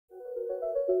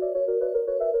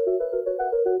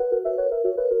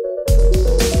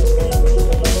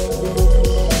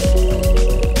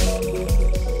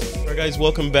Guys,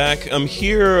 welcome back. I'm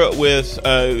here with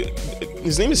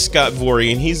his name is Scott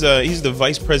Vouri, and he's the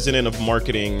vice president of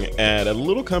marketing at a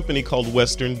little company called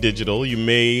Western Digital. You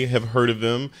may have heard of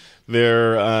them.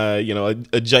 They're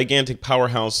a gigantic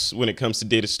powerhouse when it comes to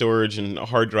data storage and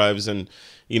hard drives, and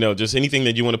just anything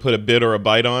that you want to put a bit or a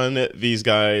byte on. These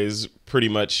guys pretty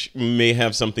much may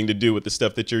have something to do with the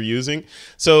stuff that you're using.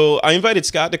 So I invited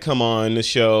Scott to come on the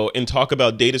show and talk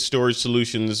about data storage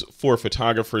solutions for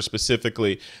photographers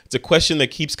specifically. It's a question that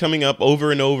keeps coming up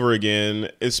over and over again,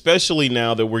 especially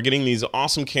now that we're getting these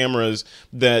awesome cameras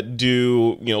that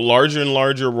do larger and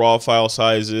larger raw file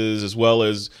sizes, as well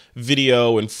as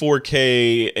video and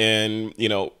 4K and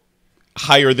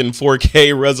higher than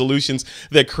 4K resolutions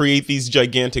that create these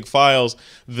gigantic files.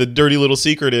 The dirty little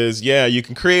secret is, yeah, you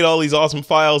can create all these awesome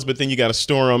files, but then you got to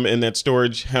store them, and that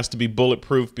storage has to be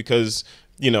bulletproof because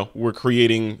we're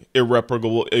creating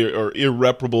irreparable what's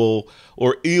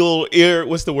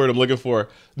the word I'm looking for?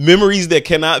 Memories that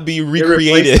cannot be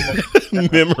recreated.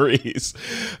 Memories.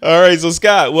 All right, so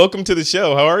Scott, welcome to the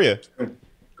show. How are you?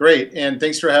 Great, and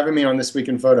thanks for having me on This Week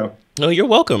in Photo. No, you're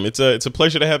welcome. It's a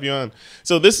pleasure to have you on.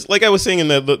 So this, like I was saying in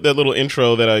that little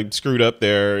intro that I screwed up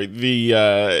there, the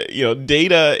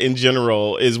data in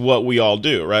general is what we all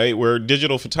do, right? We're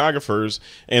digital photographers,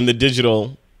 and the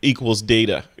digital equals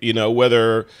data.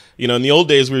 Whether in the old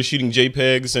days we were shooting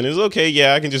JPEGs and it was okay,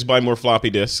 yeah, I can just buy more floppy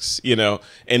disks,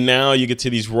 and now you get to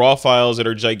these raw files that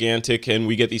are gigantic, and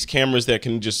we get these cameras that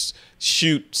can just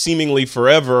shoot seemingly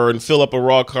forever and fill up a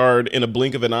raw card in a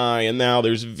blink of an eye, and now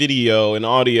there's video and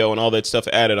audio and all that stuff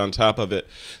added on top of it.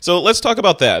 So let's talk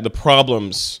about that, the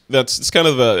problems. It's kind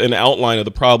of an outline of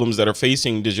the problems that are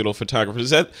facing digital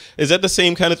photographers. Is that the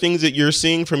same kind of things that you're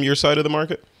seeing from your side of the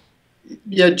market?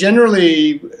 Yeah,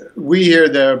 generally we hear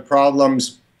the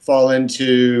problems fall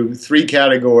into three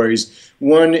categories.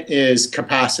 One is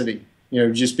capacity.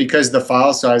 Just because the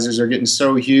file sizes are getting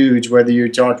so huge, whether you're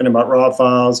talking about raw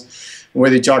files,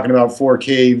 whether you're talking about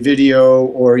 4K video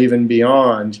or even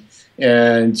beyond.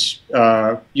 And,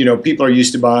 people are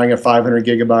used to buying a 500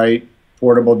 gigabyte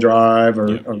portable drive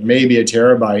or maybe a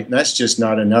terabyte, and that's just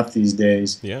not enough these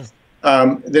days. Yeah.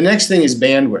 The next thing is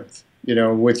bandwidth.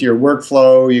 With your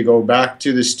workflow, you go back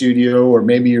to the studio, or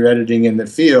maybe you're editing in the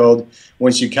field.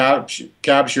 Once you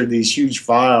capture these huge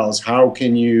files, how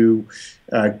can you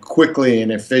quickly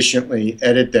and efficiently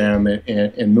edit them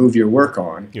and move your work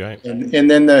on? Right. And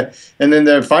then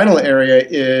the final area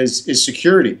is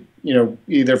security.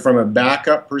 Either from a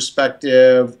backup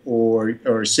perspective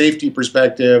or safety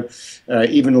perspective,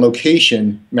 even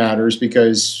location matters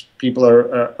because people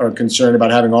are concerned about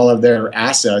having all of their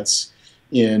assets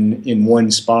in one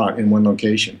spot, in one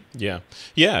location. Yeah.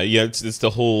 It's the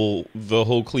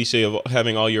whole cliche of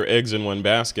having all your eggs in one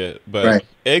basket, but right.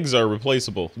 Eggs are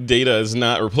replaceable. Data is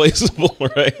not replaceable,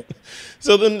 right?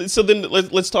 So then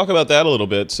let's talk about that a little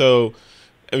bit. So,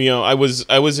 I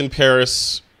was in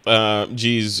Paris, about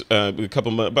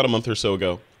a month or so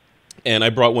ago, and I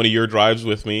brought one of your drives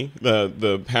with me,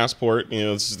 the Passport.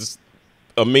 It's this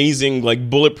amazing, like,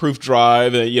 bulletproof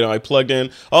drive that I plugged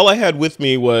in. All I had with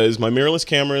me was my mirrorless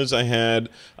cameras, I had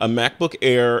a MacBook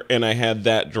Air, and I had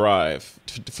that drive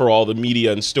for all the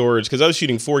media and storage, because I was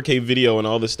shooting 4K video and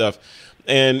all this stuff.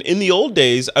 And in the old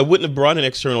days, I wouldn't have brought an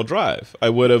external drive. I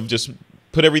would have just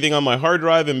put everything on my hard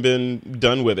drive and been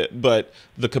done with it. But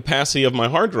the capacity of my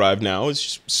hard drive now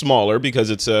is smaller because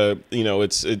it's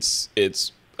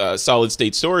solid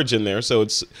state storage in there, so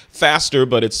it's faster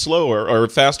but it's slower, or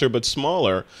faster but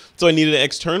smaller. So I needed an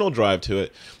external drive to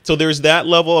it. So there's that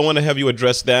level. I want to have you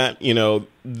address that,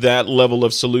 that level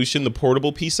of solution, the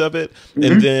portable piece of it. Mm-hmm.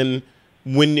 And then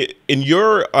in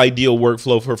your ideal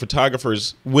workflow for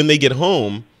photographers, when they get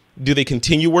home, do they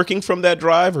continue working from that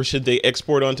drive, or should they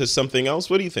export onto something else?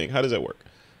 What do you think? How does that work?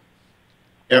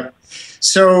 Yep.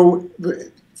 So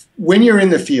when you're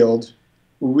in the field,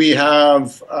 we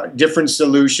have different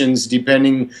solutions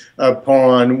depending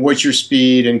upon what your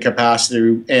speed and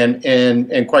capacity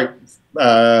and quite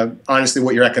honestly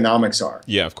what your economics are.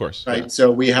 Yeah, of course. Right. Yeah.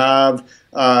 So we have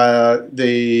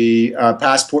the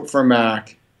Passport for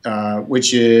Mac,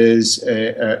 which is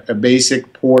a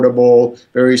basic portable,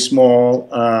 very small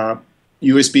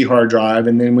USB hard drive,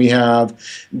 and then we have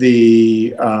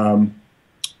the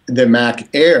Mac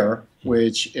Air,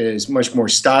 which is much more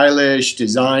stylish,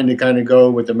 designed to kind of go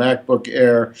with the MacBook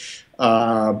Air.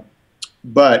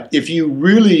 But if you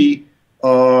really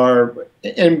are,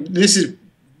 and this is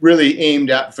really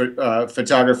aimed at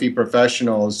photography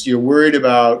professionals. You're worried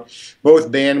about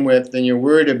both bandwidth and you're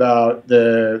worried about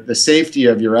the safety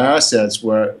of your assets.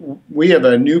 Where we have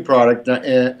a new product,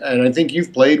 and I think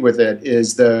you've played with it,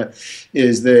 is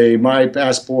the My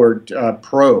Passport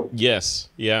Pro. Yes,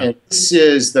 yeah. And this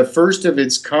is the first of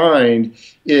its kind.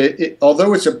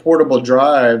 Although it's a portable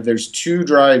drive, there's 2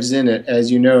 drives in it,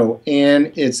 as you know,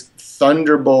 and it's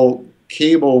Thunderbolt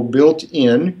cable built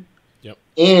in, yep,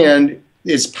 and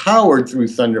it's powered through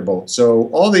Thunderbolt. So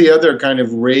all the other kind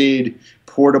of RAID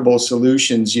portable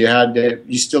solutions, you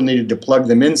still needed to plug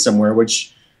them in somewhere,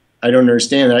 which I don't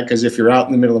understand that, because if you're out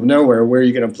in the middle of nowhere, where are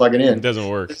you going to plug it in? It doesn't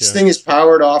work. This thing is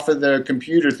powered off of the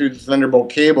computer through the Thunderbolt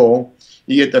cable.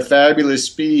 You get the fabulous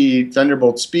speed,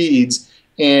 Thunderbolt speeds,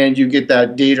 and you get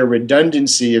that data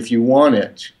redundancy if you want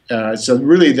it. So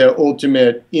really the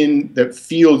ultimate in the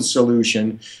field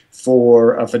solution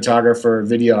for a photographer or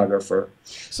videographer.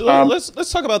 So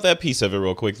let's talk about that piece of it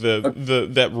real quick,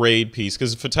 that RAID piece,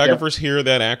 because photographers hear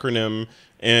that acronym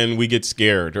and we get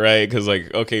scared, right? Because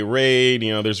like, okay, RAID,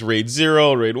 there's RAID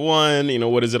 0, RAID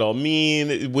 1, what does it all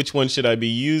mean? Which one should I be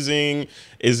using?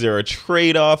 Is there a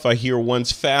trade-off? I hear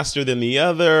one's faster than the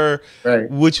other. Right.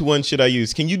 Which one should I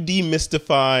use? Can you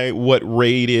demystify what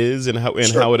RAID is and how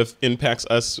it impacts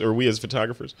us, or we as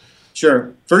photographers?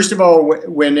 Sure. First of all,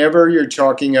 whenever you're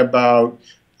talking about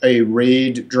a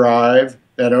RAID drive,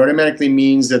 that automatically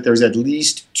means that there's at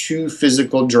least 2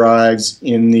 physical drives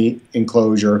in the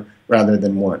enclosure rather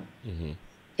than 1. Mm-hmm.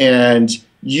 And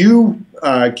you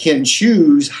can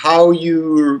choose how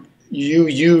you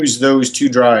use those 2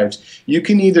 drives. You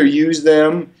can either use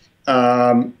them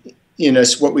in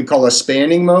what we call a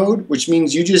spanning mode, which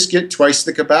means you just get twice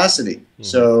the capacity. Mm-hmm.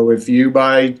 So if you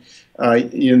buy,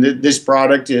 this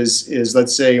product is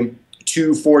let's say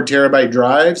 2 4 terabyte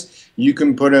drives. You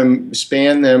can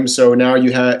span them, so now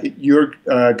you have your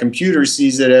computer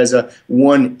sees it as a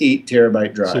 1 8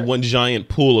 terabyte drive. So one giant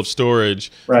pool of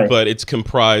storage, right, but it's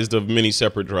comprised of many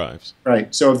separate drives.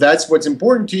 Right. So if that's what's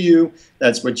important to you,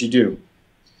 that's what you do.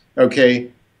 Okay.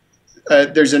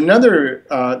 There's another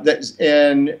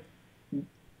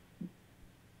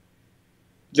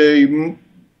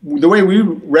the way we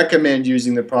recommend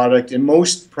using the product, and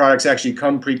most products actually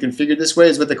come pre-configured this way,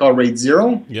 is what they call RAID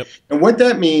 0. Yep. And what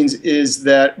that means is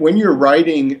that when you're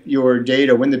writing your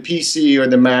data, when the PC or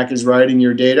the Mac is writing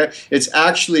your data, it's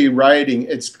actually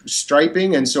it's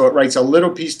striping, and so it writes a little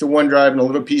piece to one drive and a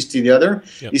little piece to the other,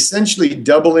 yep, essentially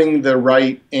doubling the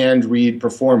write and read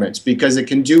performance, because it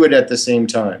can do it at the same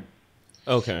time.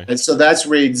 Okay. And so that's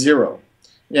RAID 0.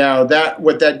 Now,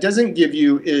 what that doesn't give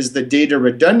you is the data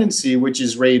redundancy, which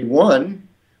is RAID 1,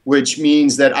 which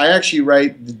means that I actually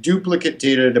write the duplicate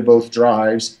data to both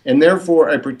drives, and therefore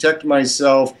I protect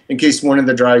myself in case one of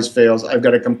the drives fails. I've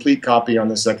got a complete copy on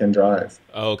the second drive.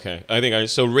 Okay. I think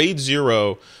so RAID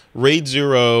 0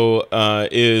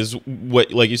 is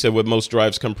what, like you said, what most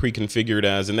drives come pre-configured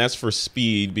as, and that's for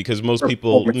speed, because most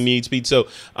people need speed. So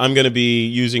I'm going to be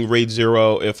using RAID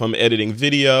 0 if I'm editing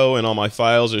video and all my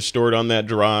files are stored on that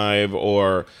drive,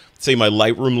 or say my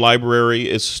Lightroom library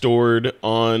is stored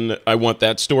on, I want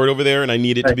that stored over there and I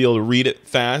need it to be able to read it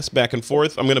fast back and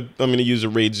forth. I'm going to use a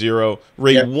RAID 0.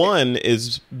 RAID 1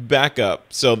 is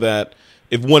backup, so that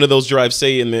if one of those drives,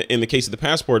 say in the case of the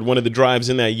Passport, one of the drives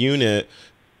in that unit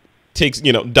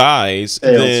dies,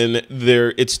 then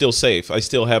it's still safe. I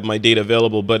still have my data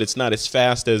available, but it's not as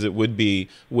fast as it would be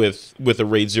with a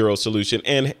RAID 0 solution.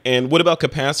 And what about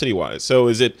capacity wise? So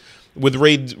is it with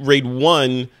RAID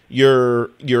 1,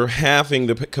 you're halving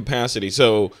the capacity.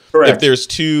 So if there's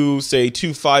two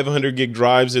 500 gig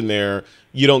drives in there,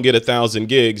 you don't get 1,000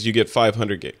 gigs, you get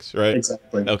 500 gigs, right?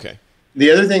 Exactly. Okay. The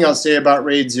other thing I'll say about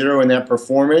RAID 0 and that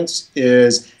performance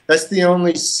is that's the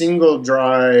only single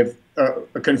drive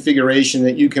a configuration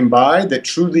that you can buy that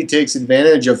truly takes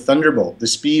advantage of Thunderbolt, the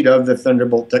speed of the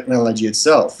Thunderbolt technology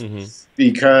itself. Mm-hmm.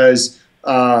 Because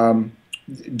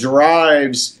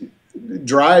drives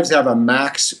have a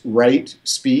max write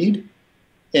speed,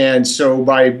 and so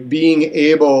by being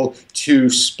able to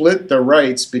split the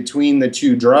writes between the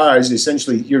 2 drives,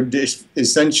 you're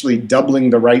essentially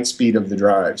doubling the write speed of the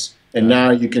drives. And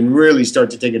now you can really start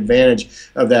to take advantage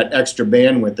of that extra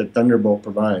bandwidth that Thunderbolt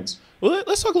provides. Well,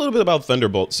 let's talk a little bit about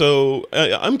Thunderbolt. So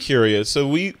I'm curious.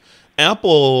 So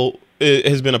Apple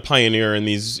has been a pioneer in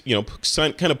these,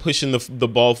 kind of pushing the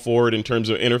ball forward in terms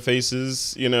of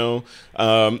interfaces,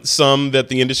 some that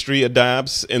the industry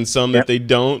adapts and some that they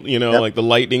don't, like the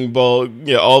lightning bolt,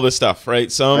 all this stuff,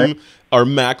 right? Some are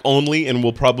Mac only and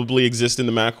will probably exist in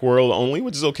the Mac world only,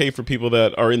 which is okay for people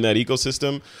that are in that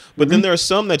ecosystem. But then there are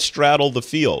some that straddle the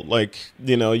field, like,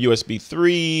 USB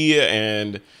 3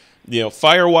 and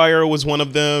FireWire was one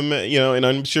of them, and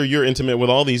I'm sure you're intimate with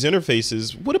all these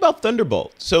interfaces. What about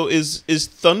Thunderbolt? So is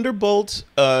Thunderbolt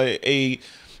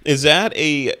is that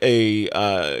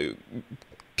a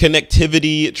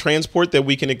connectivity transport that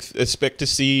we can expect to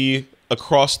see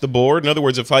across the board? In other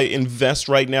words, if I invest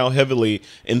right now heavily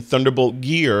in Thunderbolt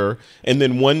gear, and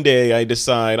then one day I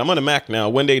decide, I'm on a Mac now,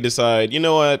 one day decide, you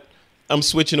know what, I'm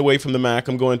switching away from the Mac,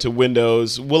 I'm going to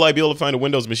Windows, will I be able to find a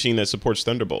Windows machine that supports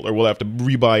Thunderbolt, or will I have to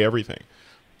rebuy everything?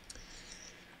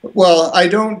 Well, I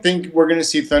don't think we're going to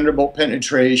see Thunderbolt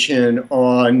penetration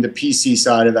on the PC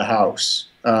side of the house.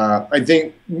 I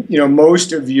think,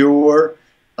 most of your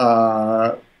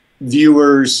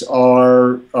viewers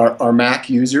are Mac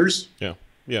users. Yeah.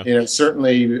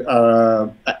 Certainly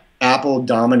Apple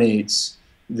dominates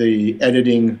the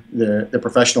editing, the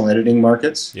professional editing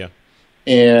markets. Yeah.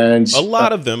 And a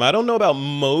lot of them. I don't know about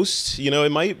most.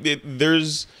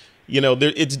 It's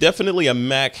definitely a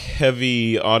Mac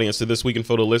heavy audience to This Week in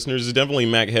Photo listeners. It's definitely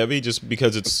Mac heavy just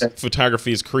because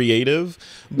photography is creative.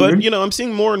 But, I'm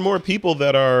seeing more and more people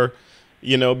that are,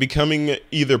 becoming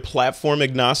either platform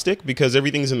agnostic because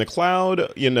everything's in the cloud,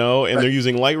 and they're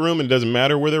using Lightroom and it doesn't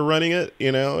matter where they're running it,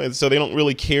 and so they don't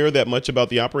really care that much about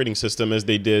the operating system as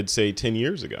they did, say, 10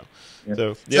 years ago. Yeah.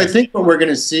 So I think what we're going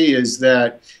to see is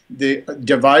that the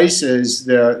devices,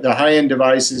 the high-end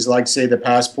devices like, say, the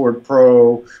Passport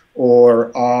Pro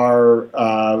or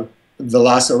our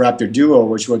Velociraptor Duo,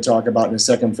 which we'll talk about in a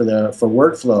second for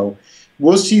workflow,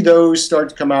 we'll see those start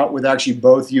to come out with actually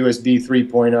both USB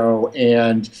 3.0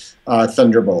 and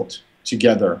Thunderbolt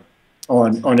together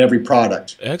on every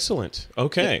product. Excellent.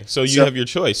 Okay, so you have your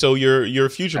choice. So you're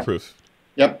future-proof.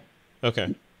 Yep.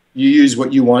 Okay. You use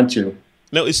what you want to.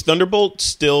 Now, is Thunderbolt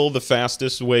still the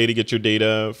fastest way to get your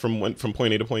data from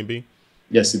point A to point B?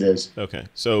 Yes, it is. Okay,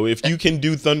 so if you can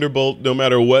do Thunderbolt, no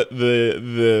matter what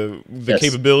the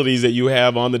capabilities that you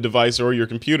have on the device or your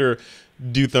computer,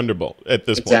 do Thunderbolt at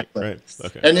this point, right?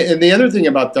 Okay. And the other thing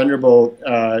about Thunderbolt,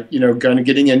 kind of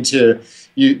getting into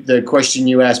the question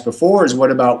you asked before is, what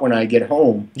about when I get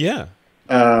home? Yeah.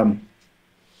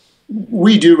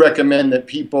 We do recommend that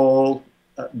people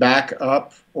back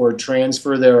up or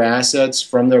transfer their assets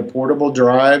from their portable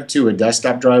drive to a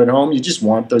desktop drive at home. You just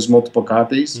want those multiple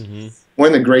copies. Mm-hmm. One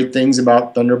of the great things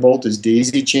about Thunderbolt is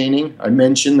daisy chaining. I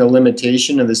mentioned the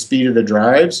limitation of the speed of the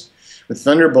drives. With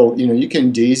Thunderbolt, you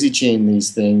can daisy chain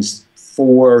these things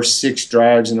 4 or 6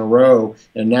 drives in a row,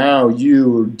 and now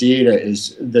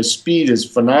the speed is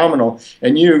phenomenal.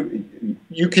 And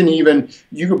you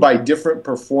can buy different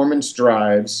performance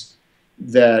drives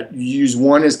that you use.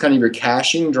 One is kind of your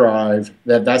caching drive,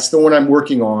 that's the one I'm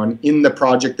working on in the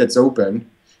project that's open.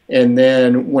 And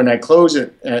then when I close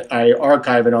it, I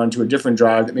archive it onto a different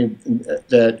drive.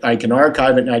 That I can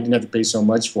archive it and I didn't have to pay so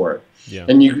much for it. Yeah.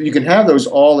 And you can have those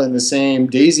all in the same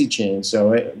daisy chain.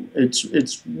 So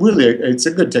it's really a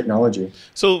good technology.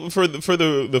 So for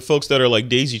the folks that are like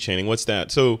daisy chaining, what's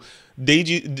that? So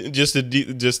daisy, just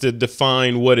to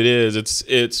define what it is,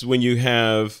 it's when you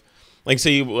have, like,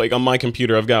 say, like on my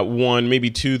computer, I've got 1, maybe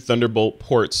 2 Thunderbolt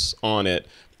ports on it,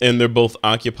 and they're both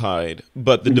occupied.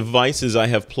 But the devices I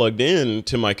have plugged in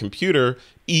to my computer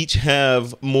each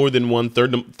have more than one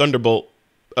Thunderbolt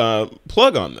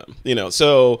plug on them.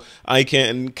 So I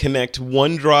can connect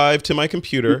one drive to my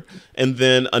computer, and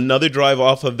then another drive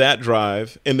off of that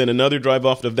drive, and then another drive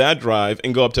off of that drive,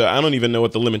 and go up to, I don't even know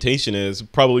what the limitation is,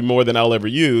 probably more than I'll ever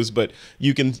use, but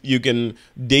you can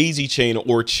daisy chain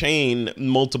or chain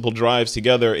multiple drives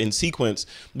together in sequence.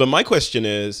 But my question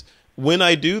is, when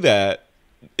I do that,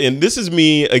 and this is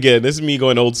me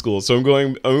going old school, so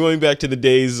I'm going back to the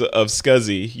days of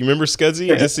SCSI. You remember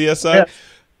SCSI, SCSI? Yeah.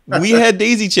 We had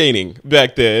daisy chaining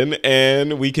back then,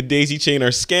 and we could daisy chain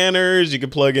our scanners. You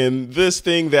could plug in this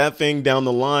thing, that thing down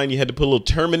the line. You had to put a little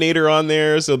terminator on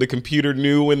there so the computer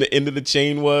knew when the end of the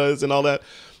chain was and all that.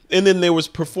 And then there was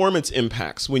performance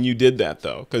impacts when you did that,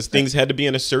 though, because things had to be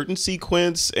in a certain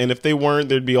sequence, and if they weren't,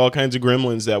 there'd be all kinds of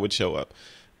gremlins that would show up.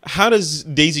 How does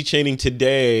daisy chaining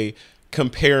today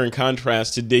compare and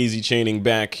contrast to daisy chaining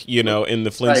back, in the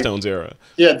Flintstones era?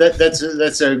 Yeah,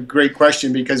 that's a great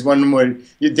question, because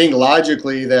you'd think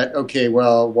logically that, okay,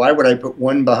 well, why would I put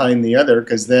one behind the other?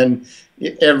 Because then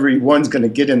everyone's going to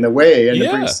get in the way, and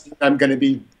I'm going to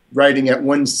be writing at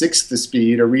 1/6 the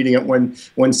speed or reading at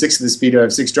 1/6 the speed. I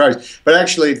have 6 drives. But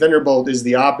actually, Thunderbolt is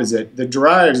the opposite. The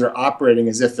drives are operating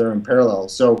as if they're in parallel.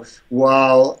 So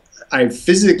while I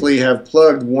physically have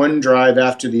plugged one drive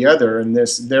after the other, and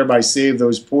thereby save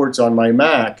those ports on my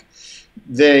Mac,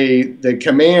 the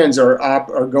commands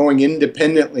are going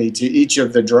independently to each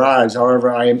of the drives.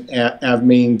 However, I have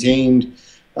maintained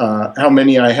how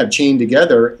many I have chained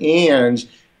together, and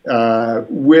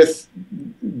with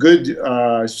good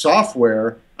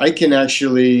software, I can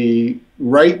actually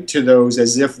write to those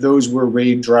as if those were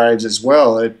RAID drives as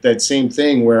well. That same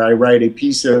thing where I write a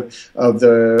piece of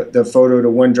the photo to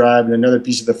one drive and another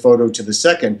piece of the photo to the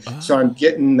second. Oh. So I'm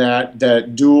getting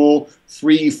that dual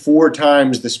 3-4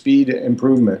 times the speed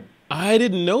improvement. I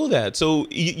didn't know that. So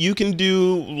you can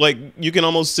do, like, you can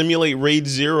almost simulate RAID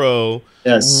 0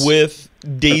 with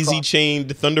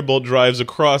daisy-chained Thunderbolt drives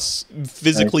across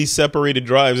physically separated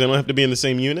drives. They don't have to be in the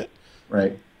same unit?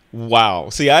 Right. Wow.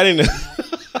 See, I didn't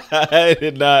I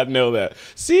did not know that.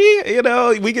 See, you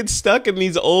know, we get stuck in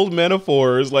these old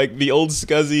metaphors, like the old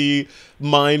scuzzy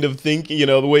mind of thinking, you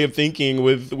know, the way of thinking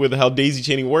with how daisy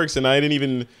chaining works, and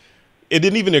it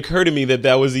didn't even occur to me that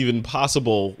that was even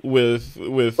possible with.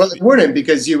 Well, it wouldn't,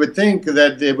 because you would think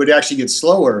that it would actually get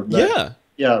slower. But,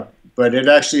 yeah, but it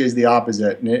actually is the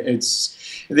opposite, and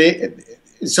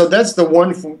so that's the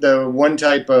one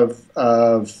type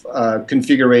of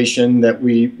configuration that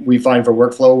we find for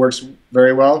workflow works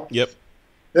very well. Yep.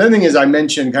 The other thing is, I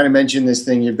mentioned this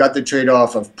thing. You've got the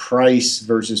trade-off of price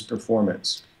versus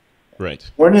performance. Right.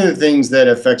 One of the things that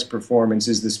affects performance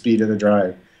is the speed of the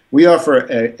drive. We offer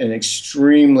an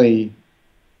extremely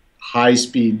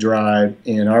high-speed drive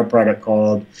in our product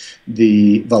called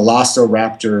the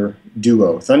Velociraptor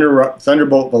Duo,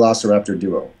 Thunderbolt Velociraptor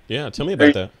Duo. Yeah, tell me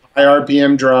about that. High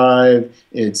RPM drive.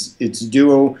 It's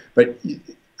Duo, but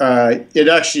it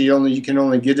actually you can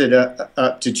only get it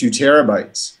up to 2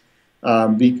 terabytes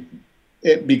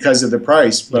because of the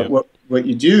price. But what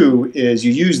you do is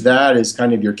you use that as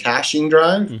kind of your caching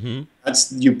drive. Mm-hmm.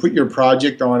 You put your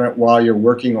project on it while you're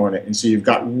working on it, and so you've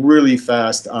got really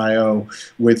fast I/O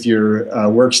with your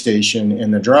workstation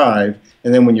and the drive.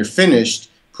 And then when you're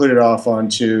finished, put it off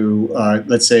onto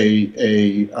let's say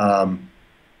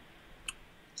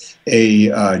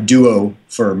a Duo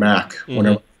for Mac, one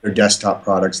of their desktop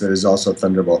products that is also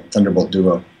Thunderbolt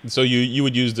Duo. So you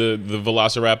would use the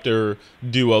Velociraptor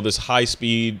Duo, this high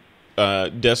speed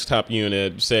desktop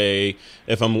unit. Say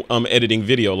if I'm editing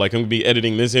video, like I'm gonna be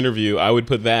editing this interview, I would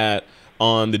put that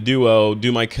on the Duo,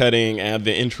 do my cutting, add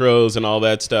the intros and all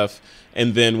that stuff,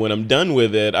 and then when I'm done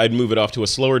with it, I'd move it off to a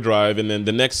slower drive, and then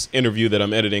the next interview that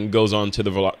I'm editing goes on to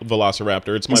the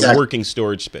Velociraptor. It's my working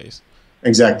storage space.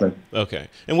 Exactly. Okay.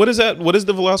 And what is that? What does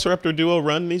the Velociraptor Duo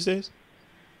run these days?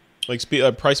 Like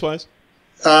price wise?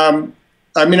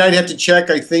 I mean, I'd have to check.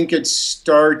 I think it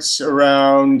starts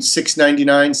around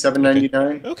 $699,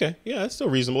 $799. Okay. Yeah, that's still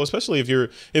reasonable, especially if you're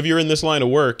in this line of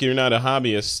work, you're not a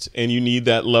hobbyist, and you need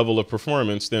that level of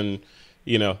performance. Then,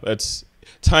 you know, that's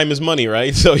time is money,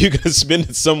 right? So you're gonna spend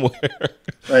it somewhere.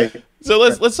 Right. So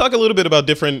let's talk a little bit about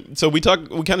different. So we kind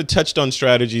of touched on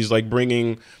strategies like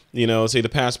bringing, you know, say the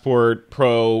Passport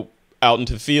Pro out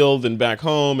into the field and back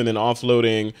home, and then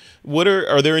offloading.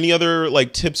 Are there any other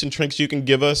like tips and tricks you can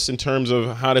give us in terms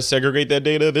of how to segregate that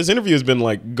data? This interview has been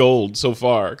like gold so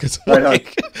far, because I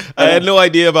had no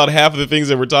idea about half of the things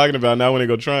that we're talking about. Now I want to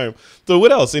go try them. So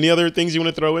what else? Any other things you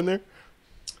want to throw in there?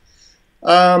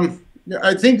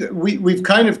 I think we've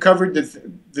kind of covered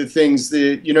the things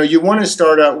that, you know, you want to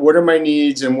start out, what are my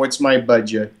needs and what's my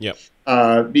budget? Yep.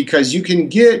 Because you can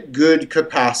get good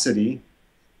capacity,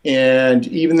 and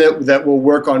even that will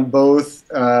work on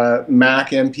both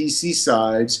Mac and PC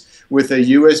sides with a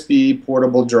USB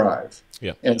portable drive.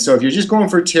 Yeah. And so if you're just going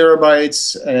for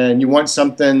terabytes and you want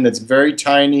something that's very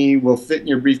tiny, will fit in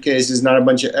your briefcase, is not a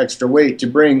bunch of extra weight to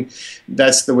bring,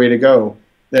 that's the way to go.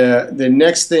 The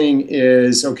next thing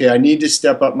is, okay, I need to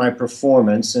step up my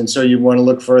performance, and so you want to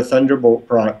look for a Thunderbolt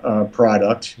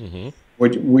product,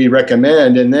 which we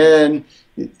recommend. And then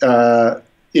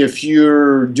if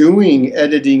you're doing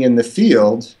editing in the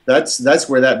field, that's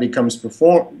where that becomes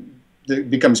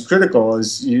critical.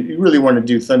 Is you really want to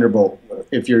do Thunderbolt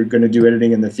if you're going to do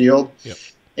editing in the field. Yep.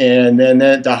 And then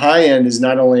at the high end is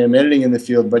not only I'm editing in the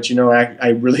field, but you know, I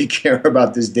really care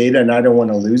about this data and I don't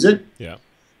want to lose it. Yeah.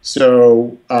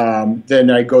 So then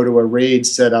I go to a RAID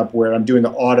setup where I'm doing the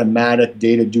automatic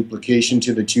data duplication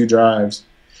to the 2 drives.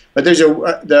 But there's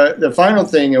the final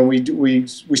thing, and we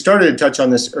started to touch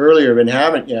on this earlier but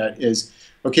haven't yet, is,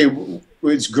 okay,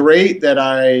 it's great that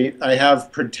I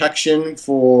have protection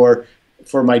for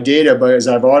my data, but as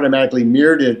I've automatically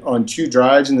mirrored it on 2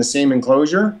 drives in the same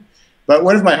enclosure. But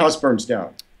what if my house burns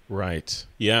down? Right.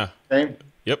 Yeah. Okay.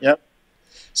 Yep.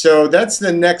 So that's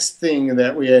the next thing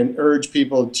that we urge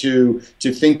people to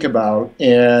think about.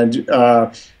 And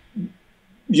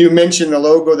you mentioned the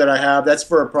logo that I have. That's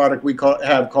for a product we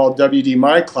have called WD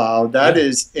My Cloud. That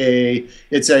is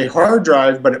it's a hard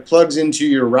drive, but it plugs into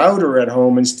your router at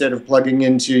home instead of plugging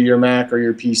into your Mac or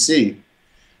your PC.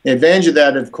 The advantage of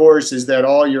that, of course, is that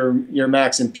all your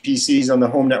Macs and PCs on the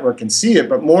home network can see it.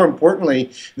 But more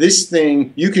importantly, this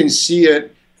thing, you can see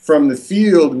it from the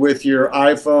field with your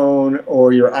iPhone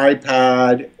or your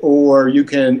iPad, or you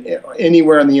can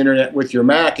anywhere on the internet with your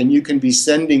Mac, and you can be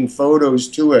sending photos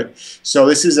to it. So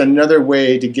this is another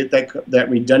way to get that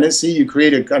redundancy. You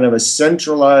create a kind of a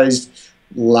centralized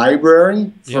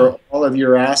library for all of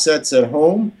your assets at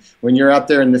home. When you're out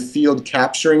there in the field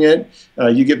capturing it,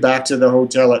 you get back to the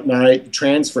hotel at night,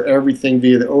 transfer everything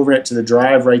via the overnet to the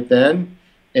drive right then,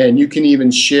 and you can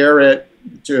even share it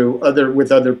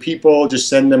with other people. Just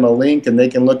send them a link and they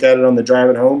can look at it on the drive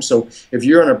at home. So if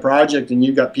you're on a project and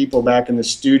you've got people back in the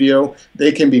studio,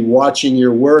 they can be watching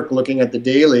your work, looking at the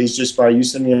dailies just by you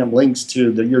sending them links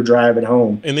to your drive at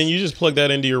home. And then you just plug that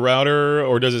into your router,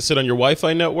 or does it sit on your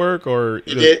Wi-Fi network? Or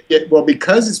well,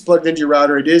 because it's plugged into your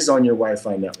router, it is on your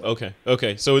Wi-Fi network.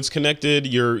 Okay. So it's connected.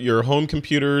 Your home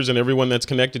computers and everyone that's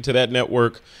connected to that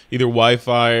network, either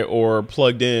Wi-Fi or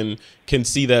plugged in, can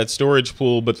see that storage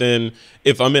pool. But then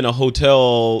if I'm in a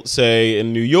hotel, say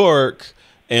in New York,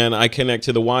 and I connect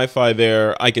to the Wi-Fi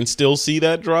there, I can still see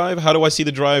that drive? How do I see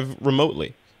the drive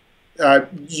remotely?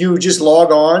 You just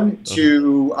log on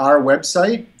to our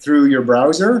website through your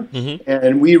browser,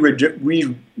 and we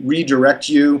redirect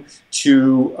you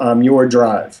to your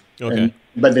drive. Okay.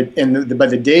 But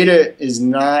the data is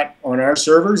not on our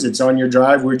servers; it's on your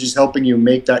drive. We're just helping you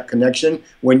make that connection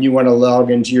when you want to log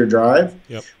into your drive.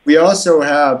 Yep. We also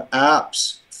have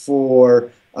apps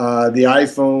for the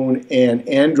iPhone and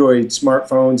Android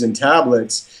smartphones and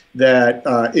tablets that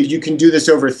you can do this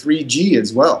over 3G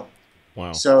as well.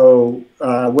 Wow. So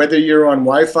whether you're on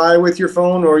Wi-Fi with your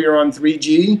phone or you're on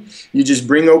 3G, you just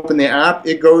bring open the app.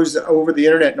 It goes over the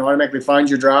internet and automatically finds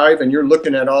your drive, and you're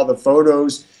looking at all the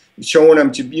photos, showing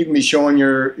them to. You can be showing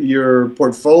your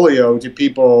portfolio to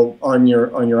people on your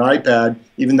iPad,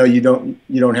 even though you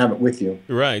don't have it with you.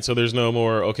 Right. So there's no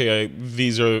more. Okay,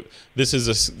 this is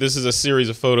a series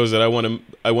of photos that I want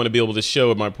to be able to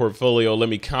show in my portfolio. Let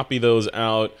me copy those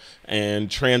out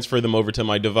and transfer them over to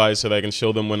my device so that I can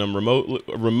show them when I'm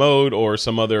remote or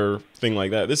some other thing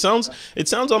like that. It sounds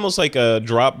almost like a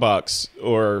Dropbox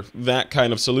or that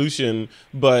kind of solution,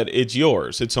 but it's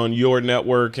yours. It's on your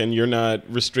network, and you're not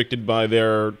restricted by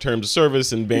their terms of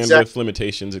service and bandwidth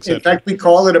limitations, etc. In fact, we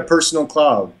call it a personal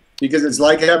cloud because it's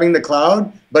like having the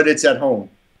cloud, but it's at home.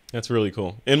 That's really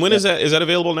cool. And when is that? Is that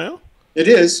available now? It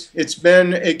is.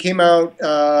 It came out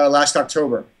last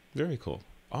October. Very cool.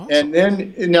 Awesome. And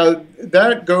then now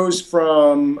that goes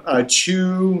from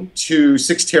 2 to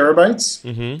 6 terabytes.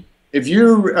 Mm-hmm. If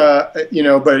you're,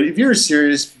 but if you're a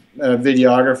serious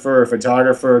videographer or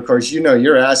photographer, of course,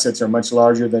 your assets are much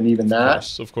larger than even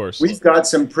that. Of course. We've got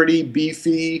some pretty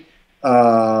beefy,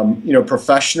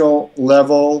 professional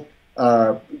level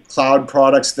cloud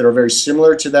products that are very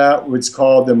similar to that. What's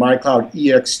called the MyCloud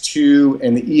EX2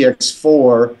 and the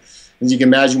EX4. As you can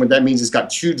imagine, what that means, it's got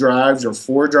 2 drives or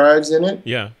 4 drives in it.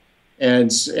 Yeah.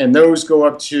 And those go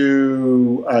up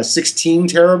to 16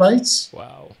 terabytes.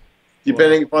 Wow.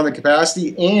 Depending upon the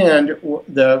capacity. And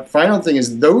the final thing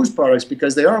is those products,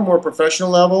 because they are more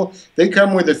professional level, they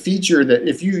come with a feature that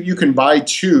if you can buy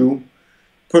 2,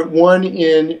 put one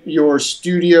in your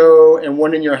studio and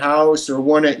one in your house, or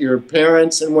one at your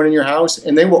parents and one in your house,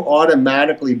 and they will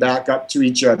automatically back up to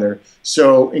each other.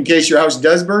 So in case your house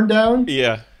does burn down,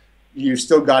 you've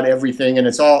still got everything, and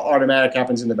it's all automatic,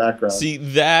 happens in the background. See,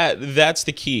 that's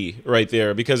the key right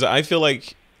there, because I feel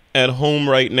like at home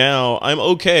right now, I'm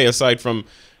okay aside from,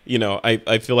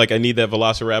 I feel like I need that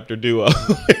Velociraptor Duo.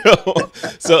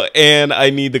 So, and I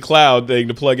need the cloud thing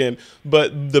to plug in.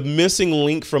 But the missing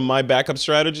link from my backup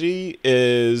strategy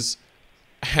is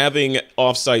having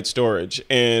offsite storage.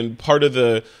 And part of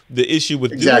the issue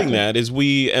with doing that is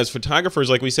we, as photographers,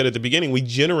 like we said at the beginning, we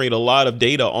generate a lot of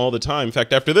data all the time. In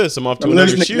fact, after this, I'm off to another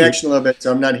shoot. I'm losing the connection a little bit,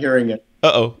 so I'm not hearing it.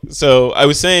 Uh-oh. So I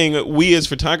was saying we as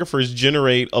photographers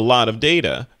generate a lot of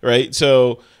data, right?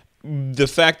 So the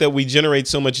fact that we generate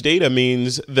so much data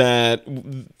means that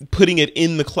putting it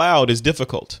in the cloud is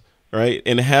difficult. Right.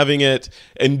 And having it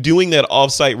and doing that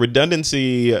offsite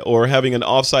redundancy or having an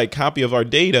offsite copy of our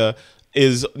data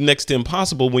is next to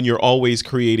impossible when you're always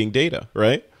creating data,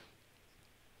 right?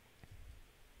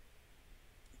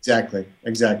 Exactly.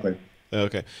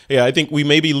 Okay. Yeah, I think we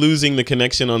may be losing the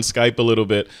connection on Skype a little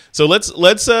bit. So let's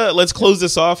close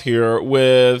this off here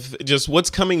with just what's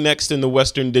coming next in the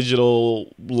Western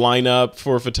Digital lineup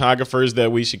for photographers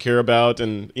that we should care about,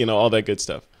 and all that good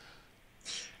stuff.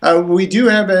 We do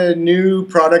have a new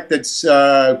product that's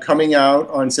coming out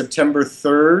on September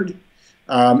 3rd.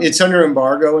 It's under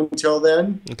embargo until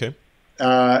then. Okay.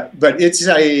 But it's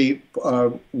a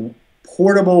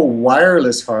portable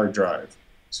wireless hard drive.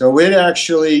 So it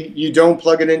actually, you don't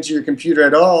plug it into your computer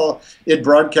at all. It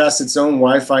broadcasts its own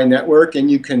Wi-Fi network, and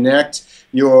you connect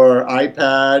your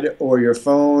iPad or your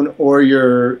phone or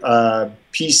your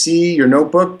PC, your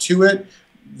notebook to it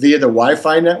via the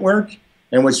Wi-Fi network.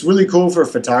 And what's really cool for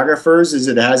photographers is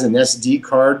it has an SD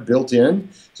card built in.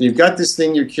 So you've got this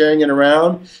thing, you're carrying it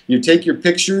around, you take your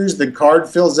pictures, the card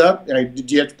fills up. Do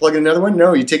you have to plug in another one?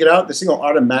 No, you take it out, this thing will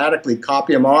automatically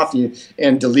copy them off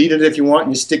and delete it if you want,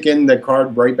 and you stick in the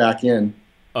card right back in.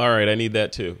 All right, I need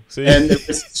that too. See? And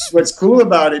what's cool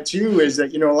about it too is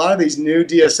that, a lot of these new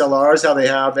DSLRs, how they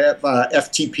have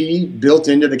FTP built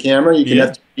into the camera, you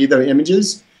can FTP the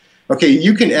images. Okay,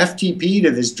 you can FTP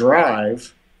to this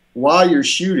drive while you're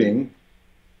shooting.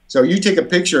 So you take a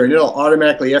picture and it'll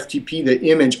automatically FTP the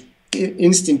image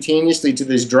instantaneously to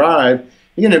this drive.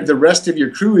 Again, if the rest of your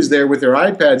crew is there with their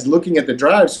iPads looking at the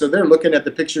drive, so they're looking at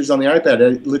the pictures on the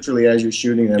iPad literally as you're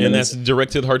shooting them. And that's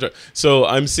direct to the hard drive. So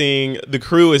I'm seeing, the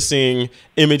crew is seeing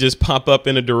images pop up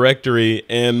in a directory,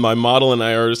 and my model and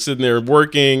I are sitting there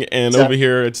working, and over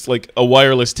here it's like a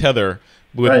wireless tether.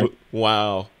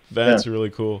 Wow, that's really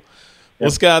cool. Well,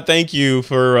 Scott, thank you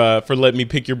for letting me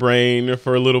pick your brain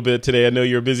for a little bit today. I know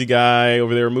you're a busy guy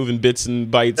over there moving bits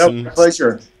and bytes. My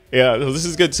pleasure. Yeah, this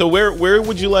is good. So where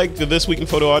would you like the This Week in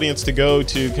Photo audience to go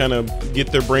to kind of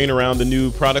get their brain around the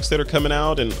new products that are coming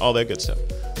out and all that good stuff?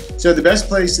 So the best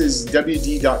place is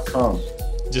WD.com.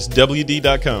 Just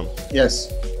WD.com?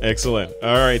 Yes. Excellent.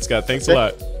 All right, Scott. Thanks a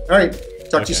lot. All right.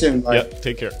 Talk to you soon. Bye. Yep.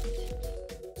 Take care.